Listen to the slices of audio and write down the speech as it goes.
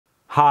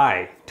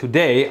Hi,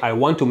 today I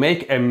want to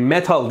make a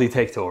metal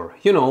detector,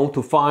 you know,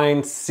 to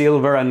find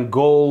silver and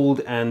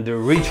gold and the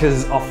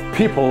riches of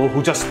people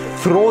who just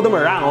throw them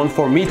around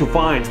for me to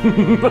find.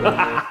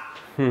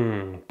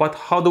 But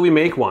how do we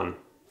make one?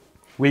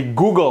 We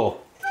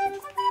Google.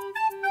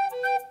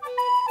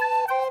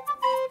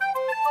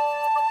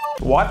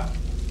 What?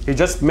 He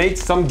just made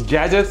some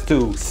gadget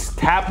to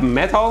stab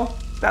metal?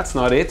 That's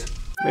not it.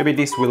 Maybe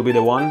this will be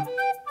the one.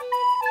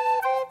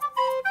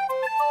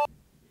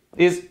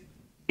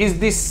 Is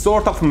this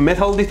sort of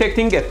metal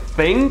detecting a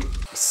thing?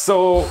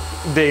 So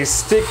they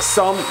stick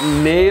some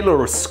nail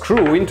or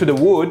screw into the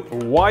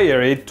wood,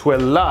 wire it to a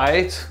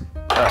light,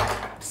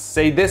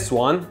 say this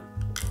one.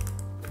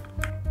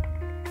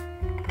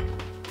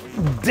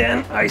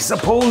 Then I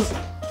suppose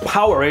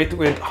power it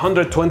with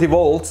 120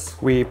 volts.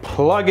 We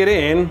plug it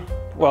in.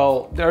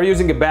 Well, they're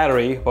using a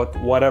battery, but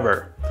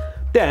whatever.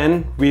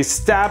 Then we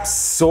stab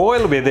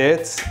soil with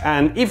it,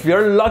 and if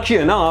you're lucky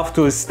enough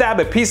to stab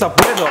a piece of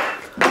metal,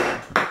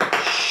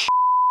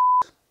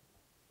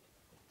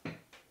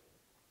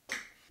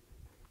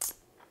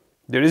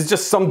 there is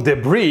just some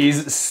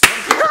debris.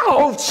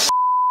 Oh,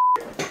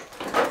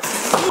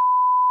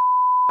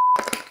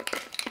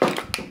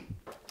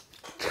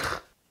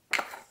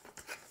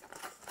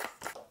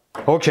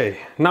 okay,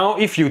 now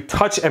if you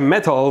touch a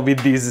metal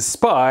with these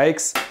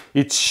spikes,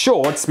 it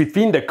shorts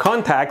between the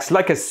contacts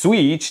like a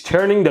switch,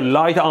 turning the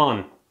light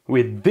on.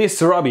 With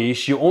this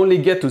rubbish, you only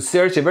get to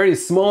search a very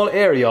small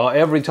area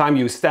every time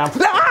you stab.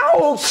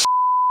 Ow!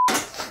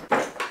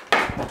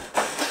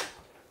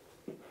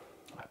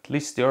 At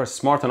least you're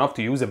smart enough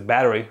to use a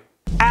battery.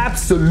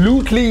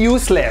 Absolutely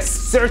useless.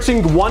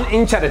 Searching 1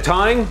 inch at a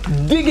time,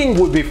 digging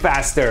would be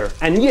faster.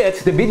 And yet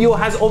the video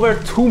has over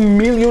 2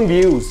 million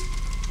views.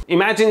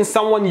 Imagine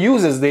someone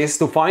uses this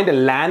to find a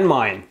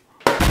landmine.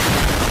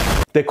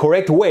 The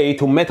correct way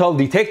to metal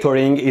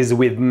detectoring is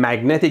with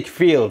magnetic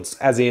fields,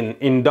 as in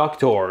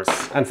inductors.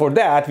 And for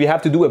that, we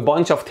have to do a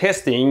bunch of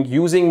testing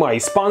using my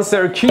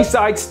sponsor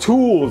Keysight's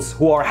Tools,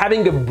 who are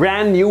having a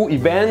brand new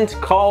event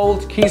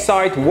called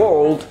Keysight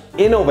World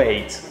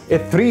Innovate. A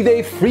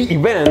 3-day free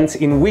event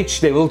in which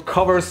they will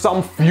cover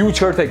some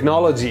future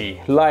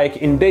technology. Like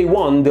in day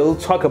 1, they'll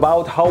talk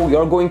about how we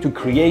are going to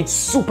create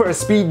super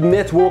speed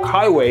network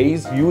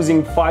highways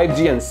using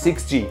 5G and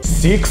 6G.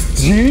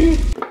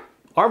 6G?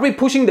 Are we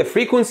pushing the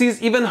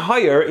frequencies even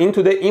higher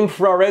into the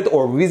infrared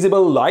or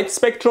visible light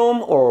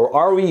spectrum, or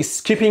are we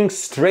skipping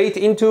straight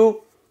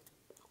into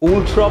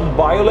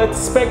ultraviolet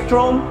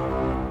spectrum?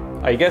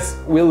 I guess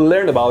we'll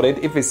learn about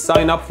it if we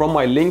sign up from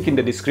my link in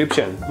the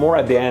description, more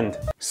at the end.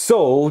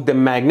 So, the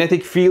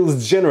magnetic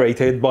fields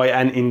generated by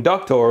an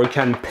inductor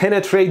can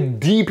penetrate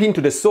deep into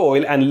the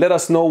soil and let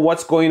us know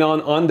what's going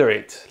on under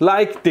it.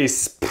 Like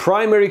this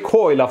primary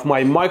coil of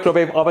my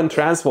microwave oven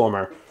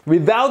transformer,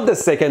 without the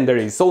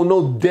secondary, so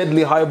no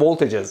deadly high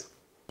voltages.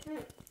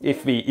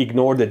 If we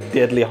ignore the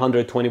deadly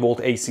 120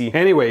 volt AC.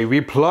 Anyway,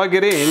 we plug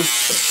it in.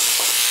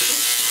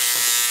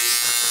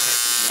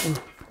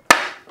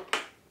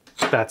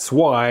 That's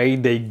why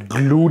they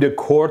glue the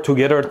cord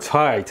together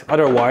tight,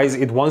 otherwise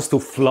it wants to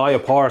fly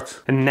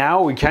apart. And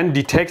now we can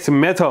detect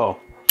metal.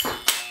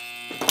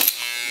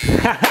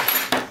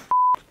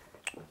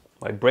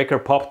 My breaker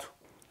popped.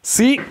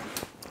 See?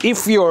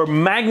 If your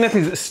magnet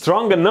is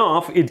strong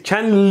enough, it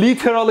can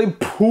literally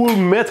pull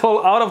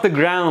metal out of the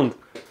ground.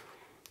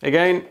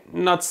 Again,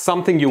 not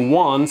something you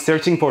want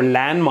searching for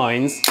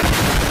landmines.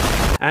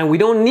 And we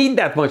don't need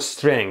that much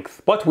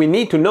strength, but we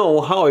need to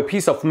know how a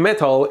piece of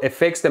metal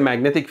affects the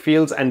magnetic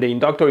fields and the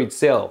inductor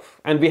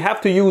itself. And we have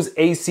to use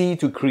AC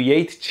to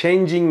create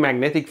changing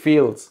magnetic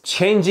fields.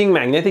 Changing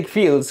magnetic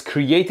fields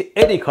create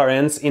eddy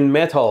currents in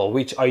metal,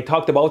 which I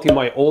talked about in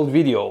my old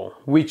video,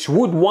 which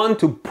would want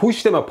to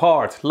push them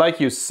apart, like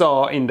you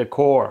saw in the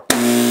core.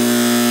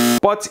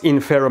 But in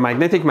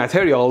ferromagnetic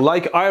material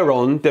like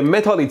iron, the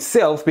metal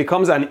itself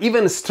becomes an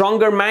even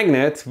stronger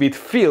magnet with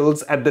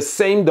fields at the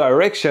same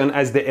direction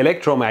as the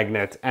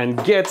electromagnet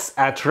and gets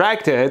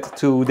attracted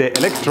to the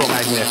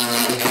electromagnet.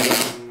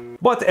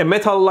 But a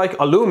metal like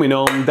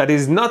aluminum that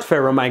is not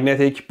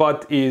ferromagnetic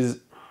but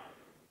is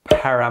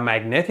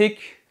paramagnetic,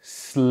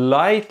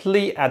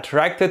 slightly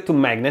attracted to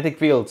magnetic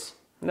fields.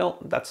 No,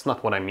 that's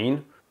not what I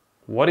mean.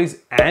 What is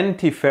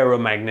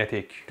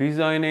antiferromagnetic?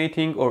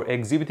 Designating or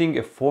exhibiting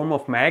a form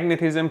of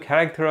magnetism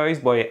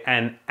characterized by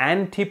an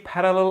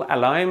anti-parallel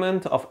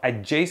alignment of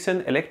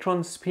adjacent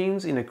electron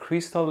spins in a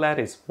crystal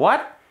lattice.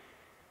 What?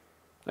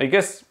 I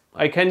guess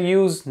I can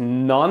use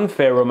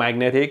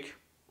non-ferromagnetic.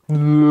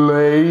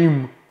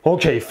 Lame.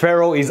 Okay,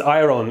 ferro is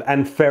iron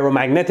and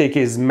ferromagnetic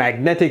is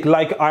magnetic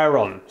like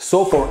iron.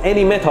 So for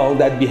any metal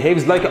that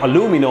behaves like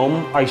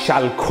aluminum, I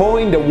shall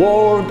coin the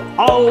word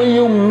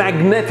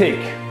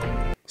alumagnetic.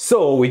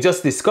 So we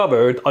just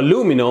discovered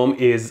aluminum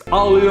is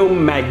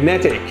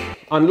alumagnetic.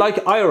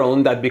 Unlike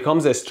iron that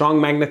becomes a strong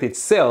magnet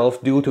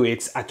itself due to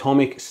its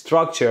atomic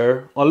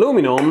structure,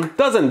 aluminum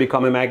doesn't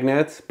become a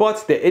magnet,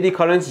 but the eddy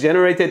currents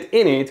generated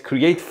in it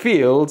create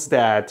fields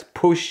that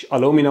push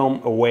aluminum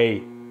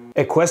away.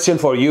 A question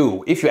for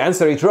you. If you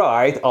answer it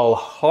right, I'll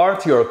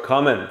heart your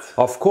comment.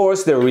 Of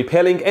course, the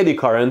repelling eddy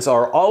currents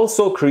are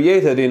also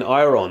created in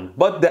iron,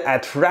 but the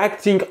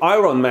attracting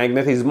iron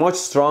magnet is much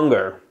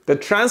stronger. The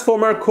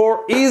transformer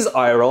core is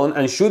iron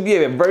and should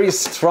be a very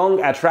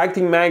strong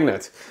attracting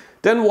magnet.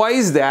 Then why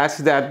is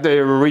that they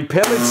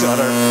repel each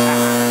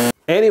other?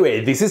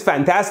 Anyway, this is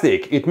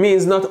fantastic. It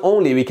means not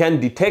only we can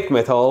detect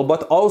metal,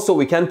 but also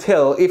we can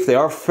tell if they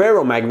are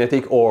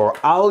ferromagnetic or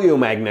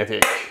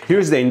oleomagnetic.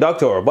 Here's the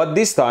inductor, but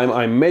this time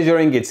I'm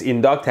measuring its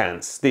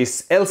inductance.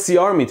 This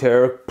LCR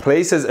meter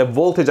places a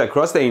voltage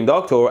across the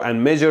inductor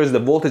and measures the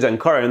voltage and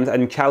current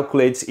and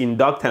calculates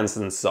inductance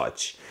and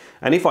such.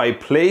 And if I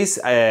place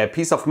a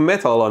piece of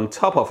metal on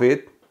top of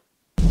it,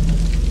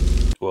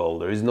 well,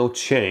 there is no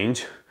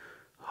change.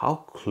 How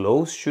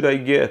close should I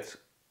get?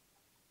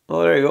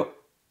 Oh, there you go.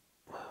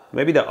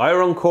 Maybe the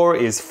iron core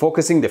is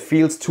focusing the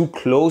fields too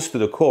close to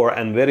the core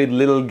and very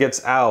little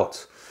gets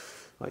out.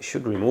 I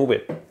should remove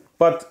it.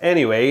 But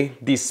anyway,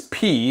 this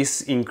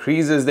piece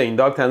increases the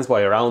inductance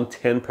by around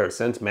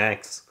 10%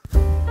 max.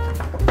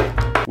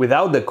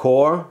 Without the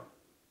core,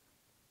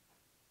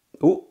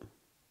 ooh,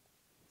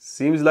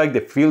 seems like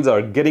the fields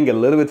are getting a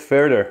little bit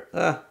further.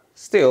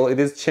 Still, it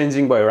is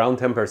changing by around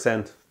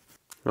 10%.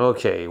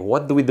 Okay,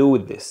 what do we do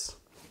with this?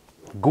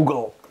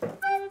 Google.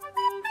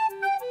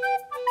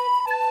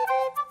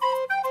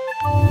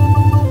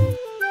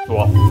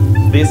 Well,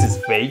 this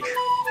is fake.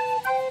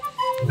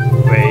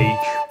 Fake.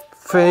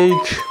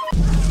 Fake.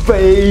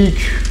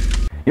 Fake.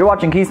 You're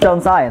watching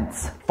Keystone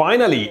Science.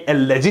 Finally, a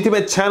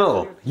legitimate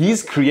channel.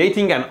 He's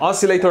creating an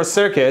oscillator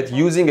circuit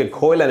using a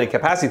coil and a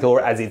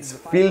capacitor as its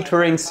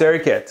filtering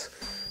circuit.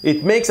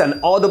 It makes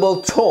an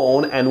audible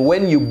tone, and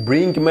when you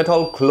bring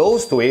metal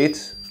close to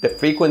it, the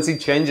frequency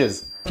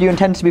changes. If you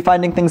intend to be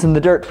finding things in the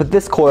dirt, with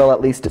this coil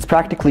at least, it's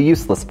practically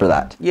useless for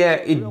that. Yeah,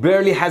 it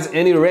barely has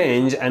any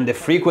range and the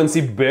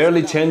frequency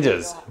barely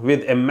changes.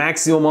 With a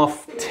maximum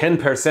of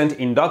 10%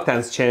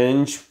 inductance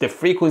change, the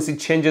frequency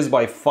changes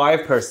by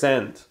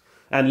 5%.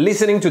 And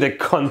listening to the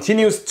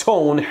continuous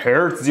tone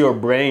hurts your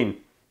brain.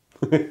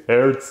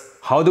 Hurts.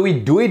 How do we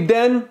do it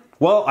then?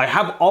 Well, I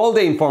have all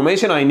the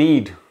information I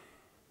need,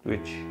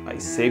 which I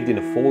saved in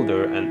a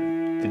folder and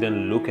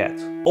didn't look at.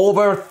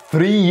 Over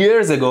 3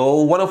 years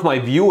ago, one of my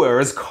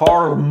viewers,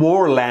 Carl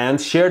Moreland,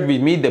 shared with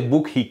me the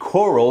book he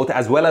co-wrote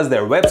as well as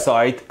their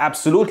website,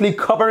 absolutely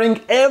covering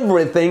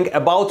everything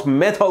about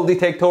metal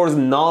detectors,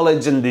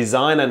 knowledge and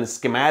design and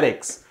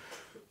schematics.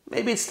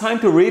 Maybe it's time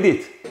to read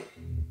it.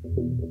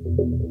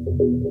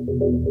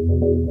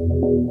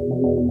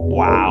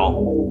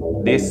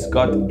 Wow, this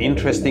got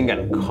interesting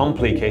and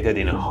complicated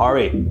in a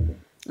hurry.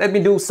 Let me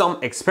do some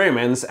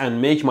experiments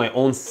and make my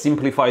own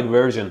simplified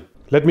version.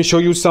 Let me show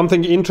you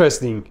something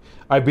interesting.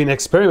 I've been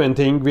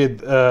experimenting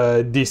with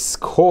this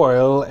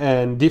coil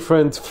and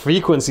different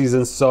frequencies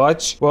and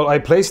such. Well, I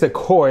placed a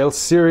coil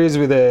series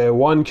with a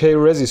 1K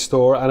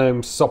resistor and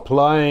I'm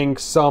supplying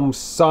some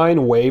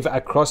sine wave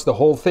across the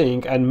whole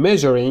thing and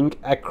measuring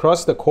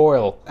across the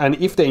coil. And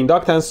if the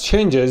inductance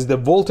changes, the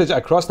voltage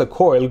across the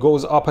coil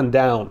goes up and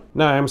down.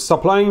 Now I'm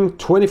supplying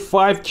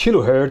 25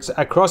 kilohertz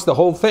across the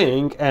whole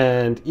thing,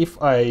 and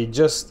if I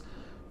just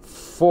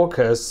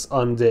focus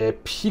on the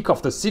peak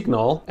of the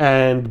signal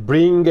and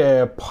bring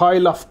a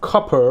pile of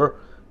copper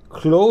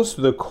close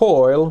to the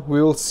coil,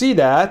 we will see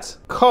that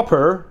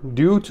copper,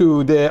 due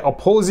to the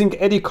opposing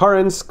eddy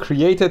currents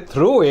created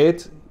through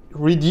it,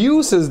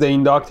 reduces the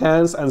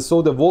inductance, and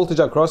so the voltage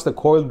across the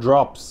coil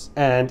drops.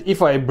 And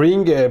if I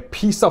bring a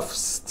piece of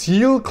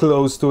steel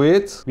close to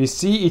it, we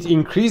see it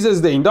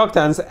increases the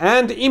inductance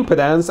and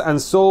impedance,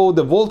 and so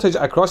the voltage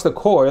across the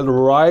coil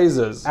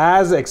rises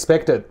as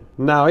expected.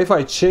 Now if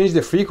I change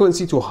the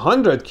frequency to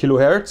 100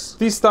 kilohertz,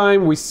 this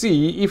time we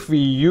see if we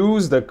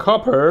use the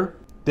copper,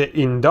 the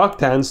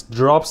inductance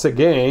drops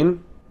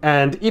again,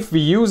 and if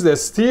we use the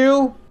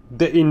steel,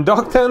 the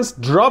inductance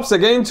drops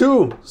again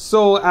too.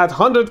 So at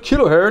 100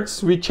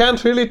 kilohertz, we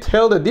can't really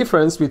tell the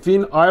difference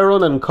between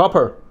iron and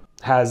copper.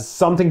 Has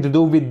something to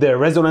do with the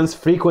resonance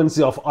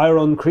frequency of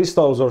iron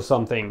crystals or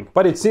something.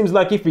 But it seems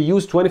like if we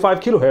use 25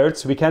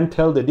 kilohertz, we can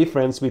tell the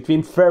difference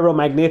between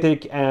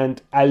ferromagnetic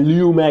and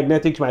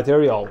oleomagnetic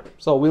material.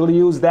 So we'll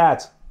use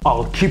that.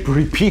 I'll keep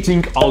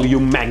repeating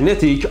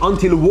oleomagnetic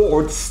until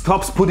Ward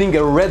stops putting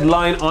a red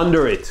line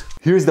under it.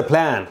 Here's the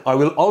plan. I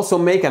will also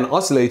make an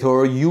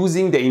oscillator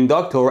using the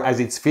inductor as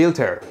its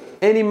filter.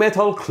 Any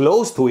metal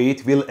close to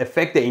it will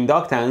affect the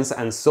inductance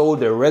and so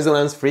the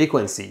resonance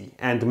frequency.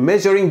 And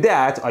measuring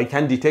that, I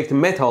can detect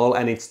metal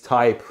and its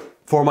type.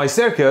 For my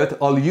circuit,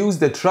 I'll use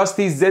the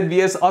trusty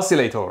ZVS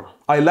oscillator.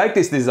 I like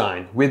this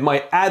design. With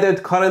my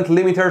added current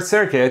limiter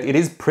circuit, it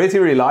is pretty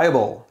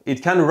reliable.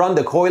 It can run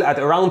the coil at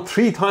around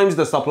 3 times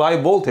the supply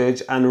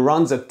voltage and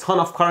runs a ton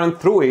of current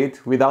through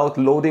it without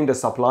loading the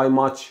supply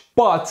much.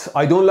 But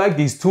I don't like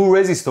these 2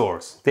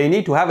 resistors. They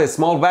need to have a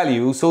small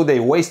value so they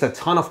waste a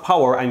ton of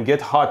power and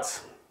get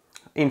hot.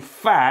 In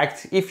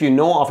fact, if you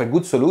know of a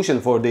good solution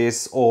for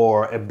this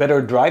or a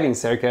better driving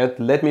circuit,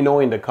 let me know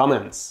in the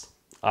comments.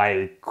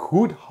 I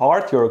could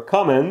heart your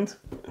comment.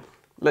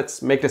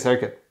 Let's make the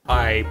circuit.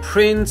 I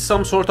print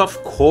some sort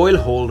of coil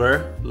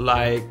holder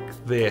like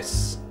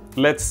this.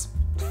 Let's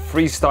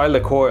freestyle the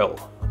coil.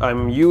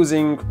 I'm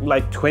using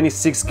like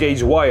 26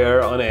 gauge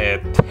wire on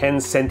a 10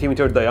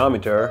 centimeter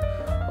diameter.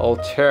 I'll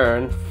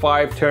turn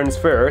 5 turns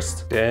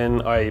first,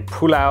 then I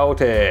pull out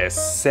a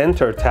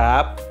center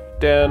tap,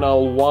 then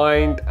I'll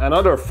wind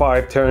another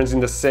 5 turns in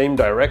the same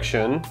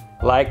direction,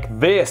 like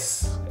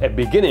this, a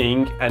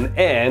beginning, an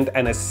end,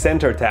 and a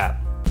center tap.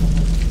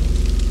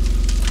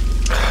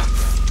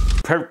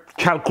 Per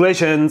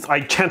calculations,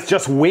 I can't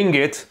just wing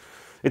it.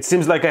 It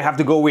seems like I have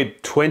to go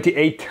with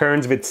 28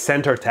 turns with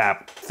center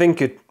tap. I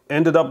think it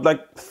ended up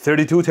like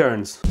 32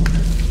 turns.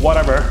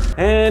 Whatever.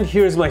 And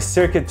here's my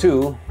circuit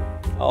too.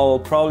 I'll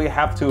probably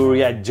have to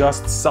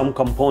readjust some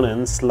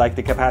components like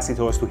the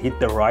capacitors to hit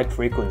the right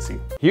frequency.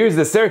 Here's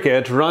the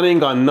circuit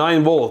running on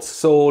 9 volts,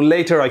 so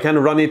later I can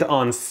run it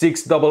on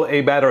 6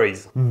 AA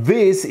batteries.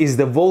 This is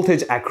the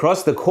voltage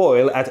across the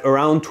coil at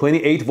around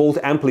 28 volt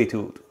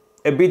amplitude.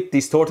 A bit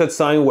distorted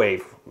sine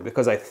wave,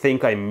 because I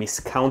think I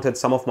miscounted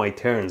some of my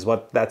turns,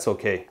 but that's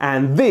okay.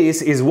 And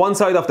this is one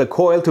side of the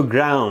coil to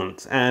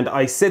ground, and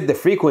I set the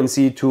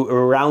frequency to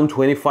around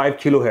 25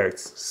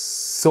 kilohertz.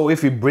 So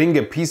if we bring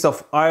a piece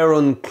of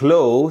iron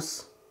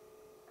close,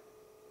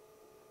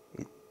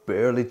 it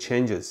barely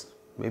changes.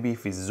 Maybe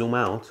if we zoom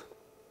out,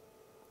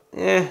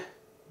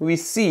 we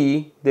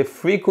see the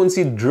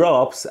frequency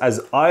drops as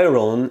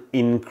iron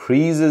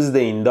increases the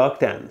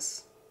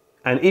inductance.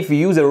 And if we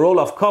use a roll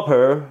of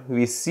copper,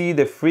 we see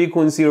the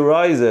frequency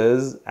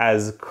rises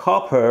as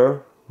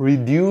copper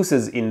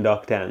reduces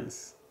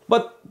inductance.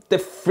 But the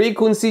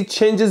frequency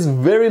changes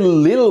very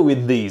little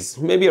with these,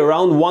 maybe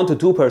around 1 to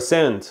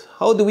 2%.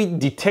 How do we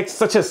detect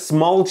such a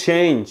small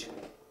change?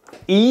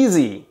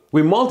 Easy!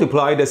 We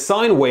multiply the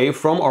sine wave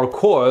from our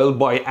coil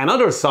by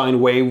another sine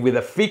wave with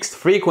a fixed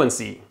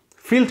frequency.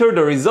 Filter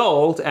the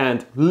result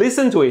and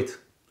listen to it.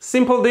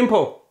 Simple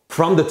dimple.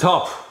 From the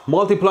top,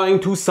 multiplying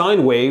 2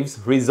 sine waves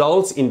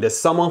results in the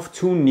sum of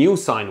 2 new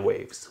sine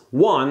waves.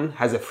 One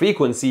has a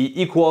frequency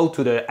equal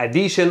to the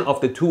addition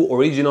of the 2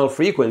 original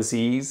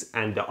frequencies,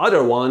 and the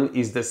other one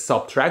is the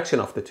subtraction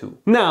of the 2.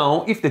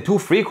 Now, if the 2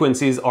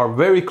 frequencies are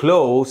very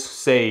close,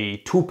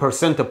 say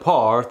 2%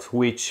 apart,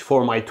 which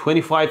for my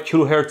 25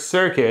 kHz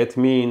circuit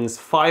means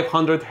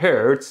 500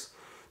 Hz,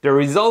 the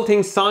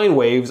resulting sine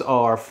waves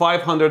are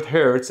 500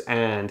 Hz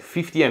and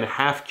 50.5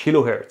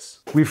 kHz.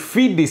 We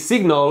feed the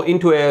signal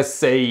into a,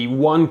 say,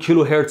 1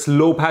 kHz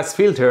low-pass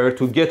filter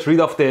to get rid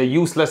of the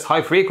useless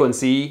high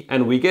frequency,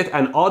 and we get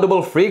an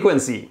audible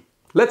frequency.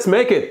 Let's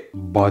make it!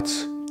 But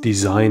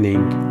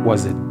designing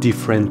was a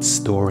different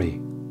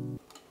story.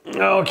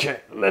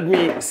 Okay, let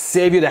me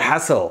save you the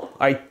hassle.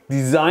 I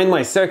designed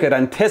my circuit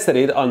and tested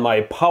it on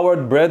my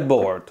powered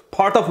breadboard.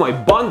 Part of my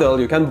bundle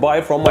you can buy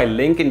from my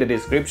link in the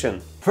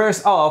description.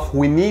 First off,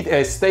 we need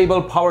a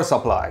stable power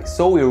supply,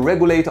 so we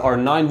regulate our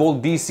 9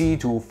 volt DC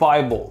to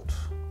 5 volt.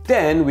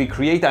 Then we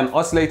create an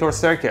oscillator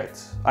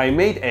circuit. I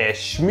made a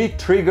Schmitt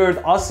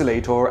triggered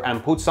oscillator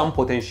and put some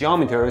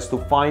potentiometers to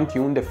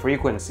fine-tune the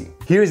frequency.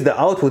 Here's the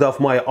output of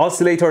my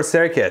oscillator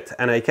circuit,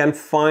 and I can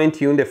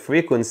fine-tune the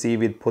frequency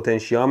with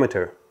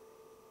potentiometer.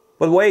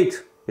 But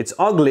wait, it's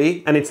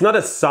ugly and it's not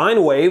a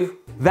sine wave.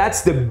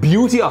 That's the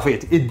beauty of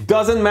it. It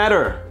doesn't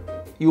matter.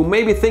 You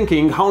may be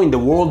thinking, how in the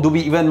world do we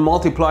even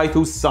multiply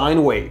 2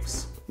 sine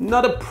waves?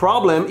 Not a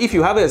problem if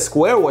you have a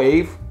square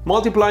wave.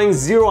 Multiplying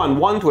 0 and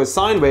 1 to a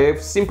sine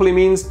wave simply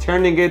means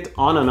turning it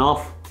on and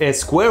off. A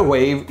square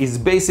wave is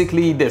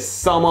basically the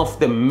sum of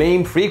the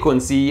main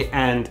frequency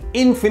and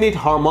infinite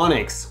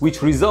harmonics,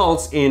 which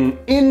results in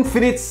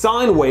infinite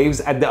sine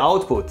waves at the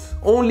output,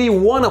 only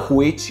one of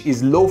which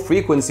is low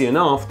frequency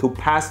enough to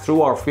pass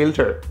through our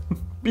filter.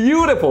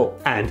 Beautiful!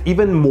 And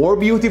even more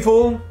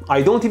beautiful,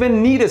 I don't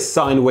even need a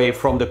sine wave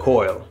from the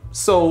coil.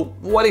 So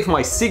what if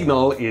my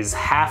signal is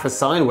half a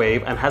sine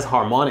wave and has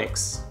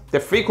harmonics? The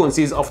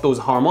frequencies of those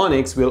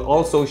harmonics will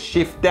also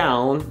shift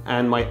down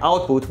and my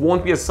output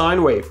won't be a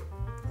sine wave.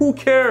 Who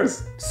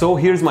cares? So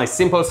here's my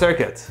simple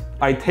circuit.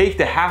 I take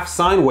the half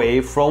sine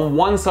wave from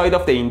one side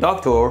of the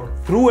inductor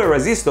through a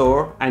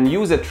resistor and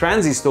use a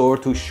transistor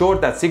to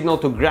short that signal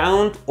to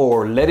ground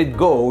or let it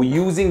go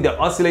using the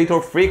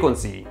oscillator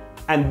frequency.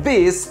 And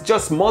this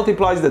just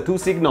multiplies the 2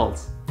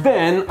 signals.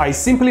 Then I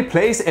simply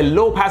place a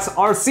low-pass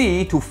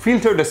RC to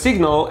filter the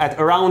signal at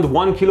around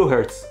 1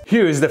 kHz.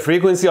 Here is the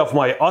frequency of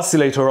my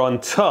oscillator on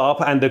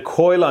top and the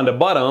coil on the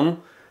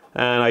bottom,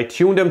 and I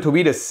tune them to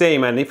be the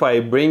same, and if I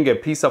bring a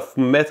piece of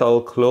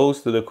metal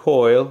close to the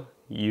coil,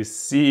 you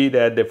see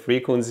that the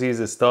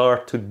frequencies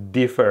start to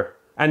differ.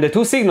 And the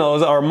 2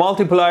 signals are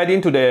multiplied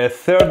into the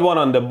third one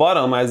on the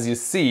bottom, as you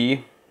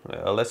see.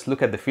 Let's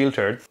look at the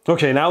filtered.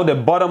 Okay, now the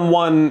bottom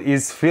one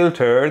is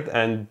filtered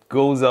and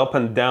goes up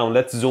and down.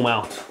 Let's zoom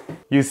out.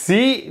 You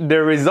see,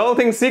 the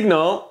resulting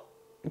signal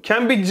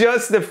can be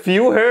just a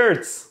few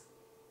hertz.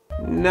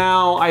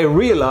 Now I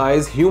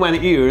realize human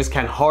ears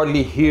can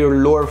hardly hear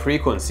lower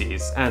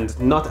frequencies and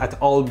not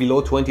at all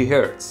below 20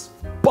 hertz.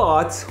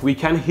 But we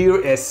can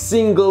hear a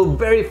single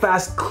very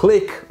fast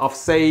click of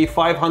say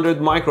 500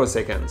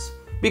 microseconds.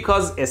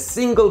 because a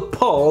single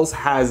pulse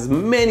has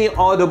many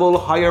audible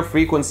higher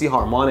frequency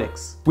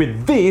harmonics.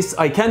 With this,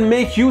 I can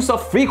make use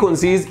of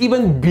frequencies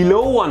even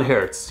below 1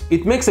 Hz.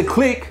 It makes a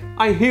click,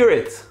 I hear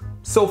it.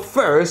 So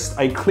first,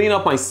 I clean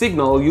up my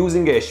signal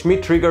using a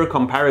Schmitt trigger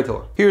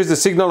comparator. Here's the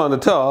signal on the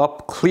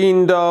top,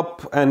 cleaned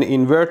up and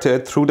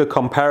inverted through the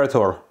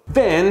comparator.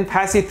 Then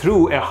pass it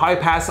through a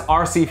high-pass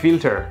RC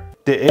filter.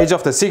 The edge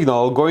of the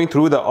signal going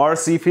through the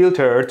RC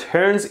filter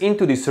turns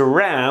into this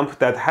ramp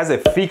that has a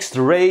fixed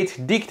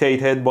rate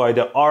dictated by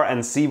the R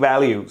and C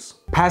values.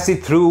 Pass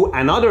it through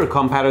another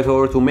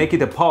comparator to make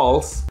it a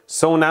pulse.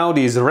 So now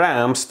these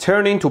ramps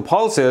turn into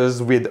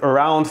pulses with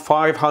around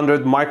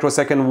 500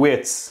 microsecond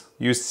widths.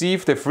 You see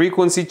if the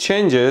frequency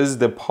changes,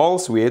 the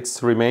pulse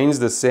width remains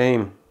the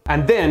same.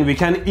 And then we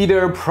can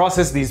either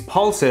process these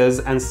pulses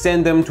and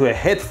send them to a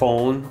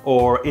headphone,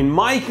 or in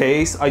my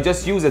case, I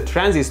just use a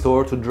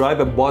transistor to drive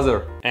a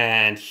buzzer.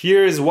 And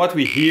here's what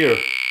we hear.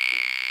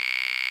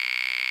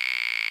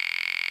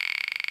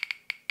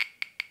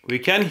 We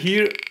can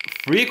hear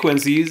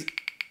frequencies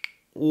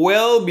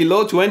well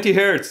below 20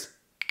 Hz.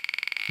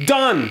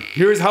 Done!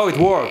 Here's how it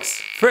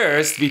works.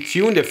 First, we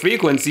tune the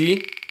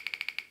frequency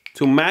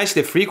to match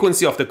the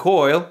frequency of the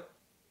coil,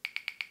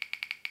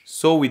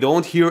 so we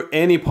don't hear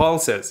any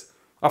pulses.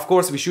 Of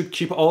course, we should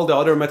keep all the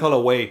other metal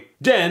away.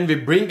 Then we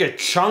bring a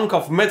chunk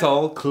of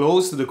metal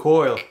close to the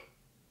coil.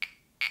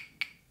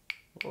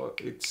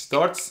 It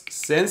starts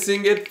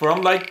sensing it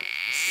from like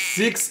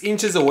 6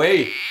 inches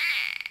away.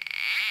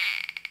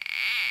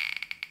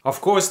 Of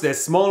course, the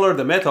smaller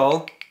the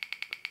metal,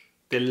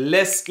 the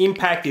less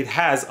impact it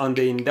has on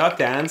the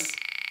inductance,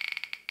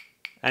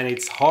 and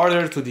it's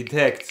harder to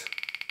detect.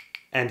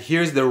 And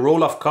here's the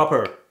roll of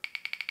copper.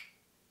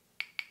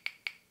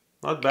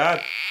 Not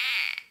bad.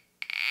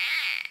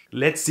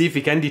 Let's see if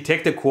we can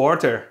detect a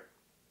quarter.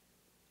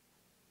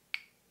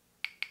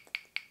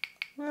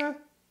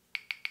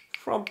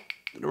 From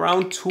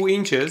around 2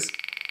 inches.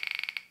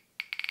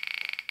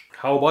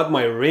 How about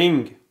my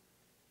ring?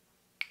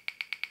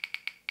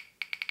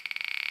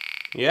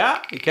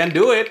 Yeah, we can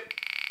do it.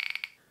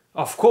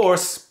 Of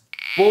course,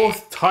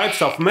 both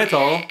types of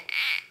metal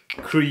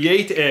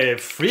create a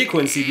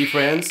frequency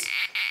difference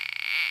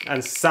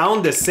and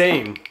sound the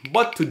same,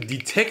 but to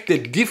detect the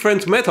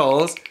different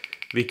metals,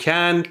 we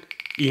can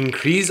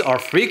increase our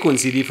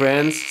frequency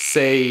difference,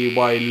 say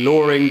by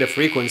lowering the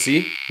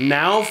frequency.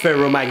 Now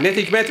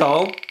ferromagnetic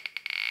metal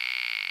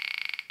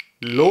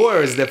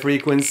lowers the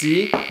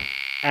frequency,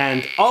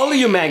 and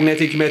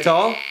oleomagnetic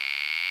metal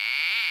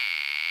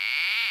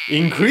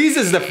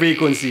increases the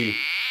frequency,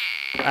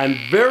 and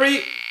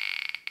very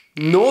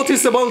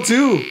noticeable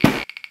too.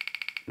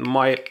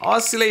 My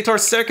oscillator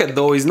circuit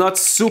though is not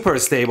super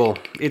stable.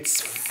 Its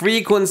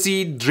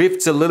frequency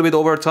drifts a little bit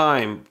over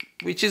time,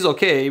 which is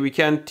okay. We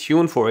can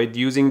tune for it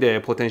using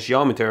the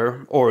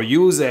potentiometer or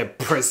use a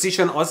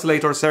precision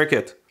oscillator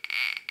circuit.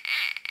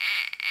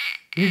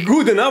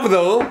 Good enough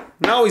though.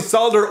 Now we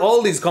solder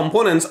all these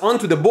components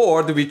onto the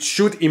board, which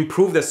should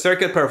improve the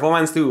circuit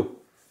performance too.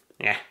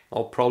 Yeah,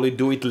 I'll probably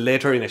do it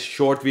later in a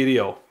short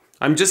video.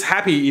 I'm just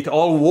happy it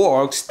all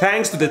works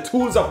thanks to the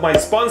tools of my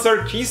sponsor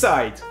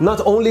Keysight. Not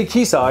only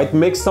Keysight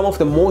makes some of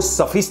the most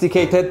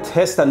sophisticated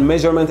test and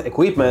measurement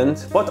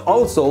equipment, but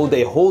also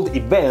they hold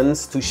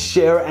events to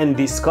share and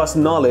discuss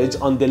knowledge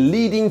on the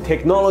leading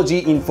technology,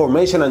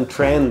 information and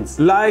trends.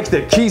 Like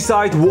the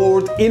Keysight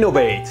World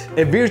Innovate,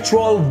 a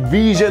virtual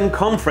vision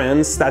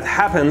conference that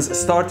happens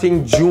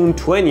starting June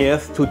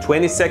 20th to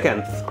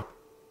 22nd.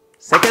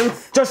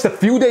 Just a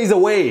few days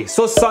away,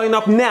 so sign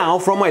up now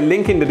from my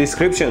link in the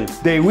description.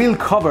 They will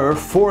cover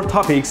 4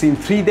 topics in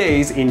 3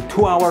 days in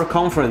 2-hour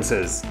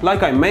conferences.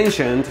 Like I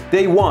mentioned,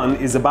 day 1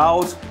 is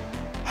about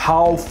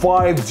how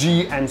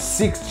 5G and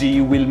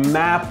 6G will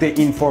map the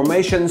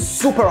information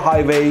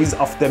superhighways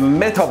of the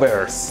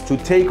metaverse to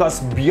take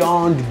us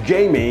beyond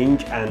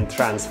gaming and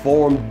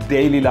transform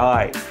daily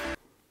life.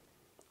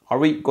 Are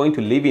we going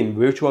to live in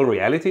virtual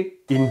reality?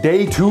 In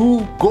day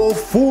 2, go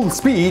full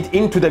speed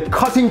into the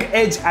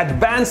cutting-edge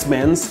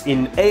advancements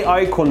in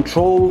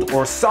AI-controlled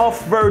or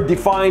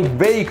software-defined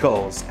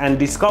vehicles and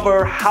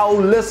discover how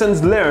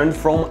lessons learned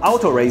from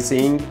auto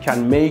racing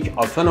can make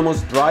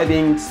autonomous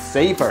driving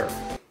safer.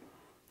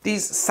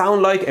 These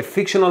sound like a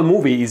fictional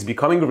movie is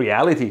becoming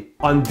reality.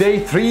 On day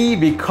 3,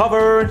 we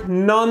cover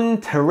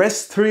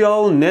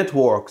non-terrestrial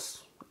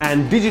networks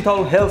and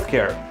digital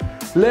healthcare.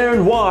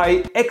 Learn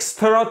why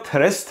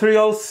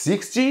extraterrestrial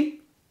 6G,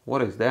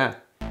 what is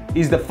that,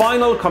 is the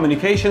final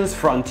communications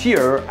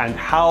frontier and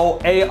how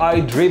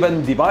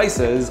AI-driven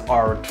devices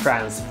are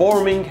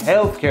transforming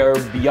healthcare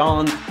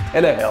beyond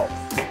telehealth.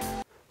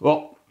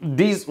 Well,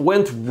 these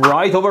went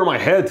right over my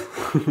head.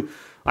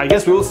 I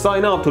guess we will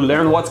sign up to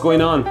learn what's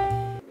going on.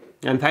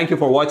 And thank you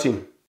for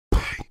watching.